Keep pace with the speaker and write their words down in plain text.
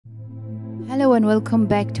Hello and welcome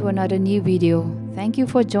back to another new video. Thank you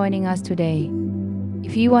for joining us today.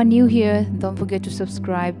 If you are new here, don't forget to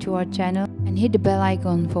subscribe to our channel and hit the bell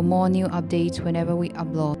icon for more new updates whenever we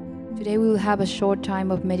upload. Today we will have a short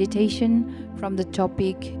time of meditation from the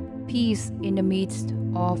topic Peace in the Midst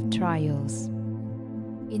of Trials.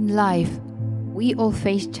 In life, we all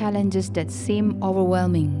face challenges that seem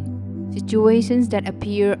overwhelming, situations that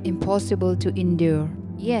appear impossible to endure.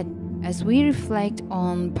 Yet, as we reflect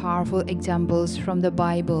on powerful examples from the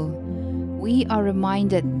Bible, we are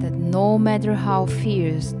reminded that no matter how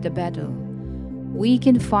fierce the battle, we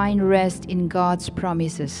can find rest in God's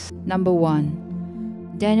promises. Number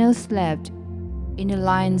 1. Daniel slept in a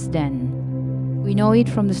lion's den. We know it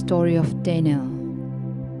from the story of Daniel.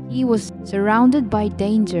 He was surrounded by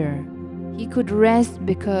danger. He could rest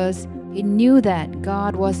because he knew that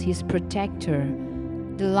God was his protector.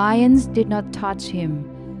 The lions did not touch him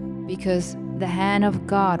because the hand of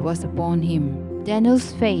God was upon him.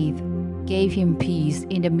 Daniel's faith gave him peace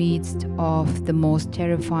in the midst of the most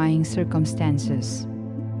terrifying circumstances.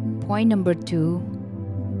 Point number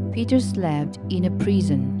 2. Peter slept in a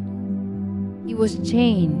prison. He was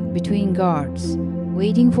chained between guards,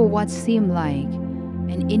 waiting for what seemed like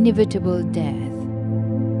an inevitable death.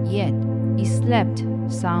 Yet, he slept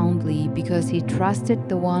soundly because he trusted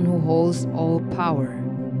the one who holds all power.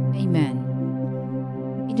 Amen.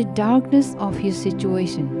 In the darkness of his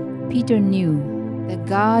situation, Peter knew that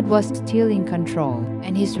God was still in control,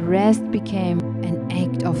 and his rest became an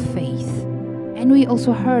act of faith. And we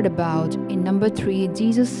also heard about in number 3,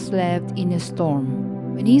 Jesus slept in a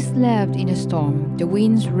storm. When he slept in a storm, the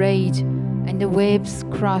winds raged and the waves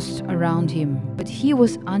crashed around him, but he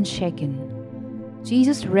was unshaken.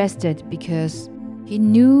 Jesus rested because he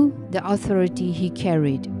knew the authority he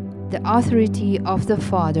carried, the authority of the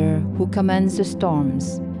Father who commands the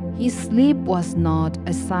storms. His sleep was not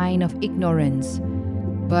a sign of ignorance,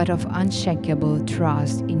 but of unshakable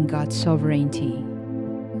trust in God's sovereignty.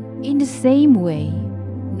 In the same way,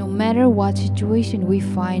 no matter what situation we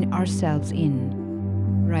find ourselves in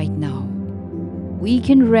right now, we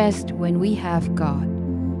can rest when we have God.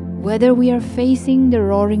 Whether we are facing the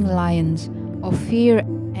roaring lions of fear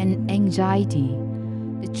and anxiety,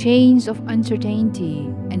 the chains of uncertainty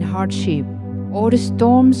and hardship, or the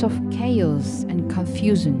storms of chaos and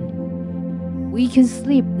confusion, we can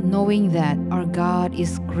sleep knowing that our God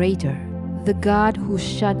is greater, the God who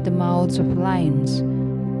shut the mouths of lions,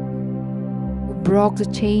 who broke the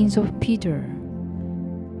chains of Peter,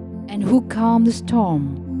 and who calmed the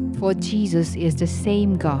storm. For Jesus is the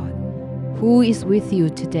same God who is with you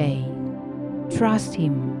today. Trust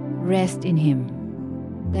Him, rest in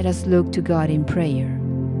Him. Let us look to God in prayer.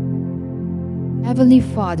 Heavenly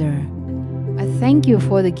Father, I thank you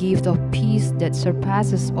for the gift of peace that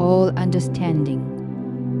surpasses all understanding.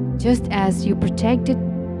 Just as you protected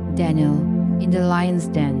Daniel in the lion's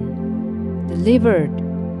den, delivered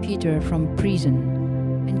Peter from prison,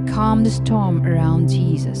 and calmed the storm around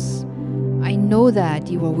Jesus, I know that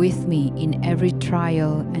you are with me in every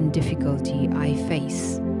trial and difficulty I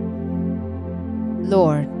face.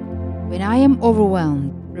 Lord, when I am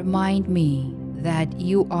overwhelmed, remind me that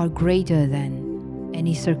you are greater than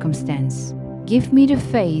any circumstance. Give me the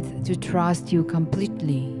faith to trust you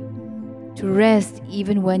completely, to rest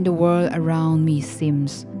even when the world around me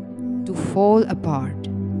seems to fall apart.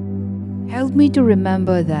 Help me to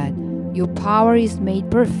remember that your power is made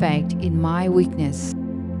perfect in my weakness,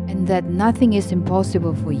 and that nothing is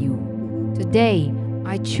impossible for you. Today,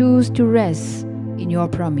 I choose to rest in your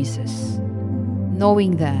promises,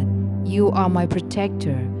 knowing that you are my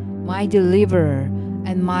protector, my deliverer,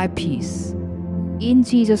 and my peace. In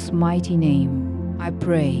Jesus' mighty name, I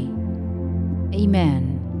pray.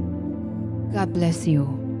 Amen. God bless you.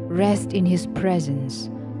 Rest in His presence,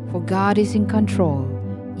 for God is in control.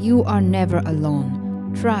 You are never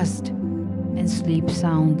alone. Trust and sleep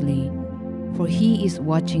soundly, for He is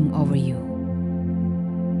watching over you.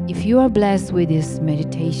 If you are blessed with this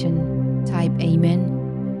meditation, type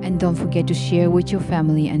Amen, and don't forget to share with your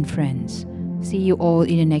family and friends. See you all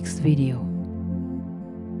in the next video.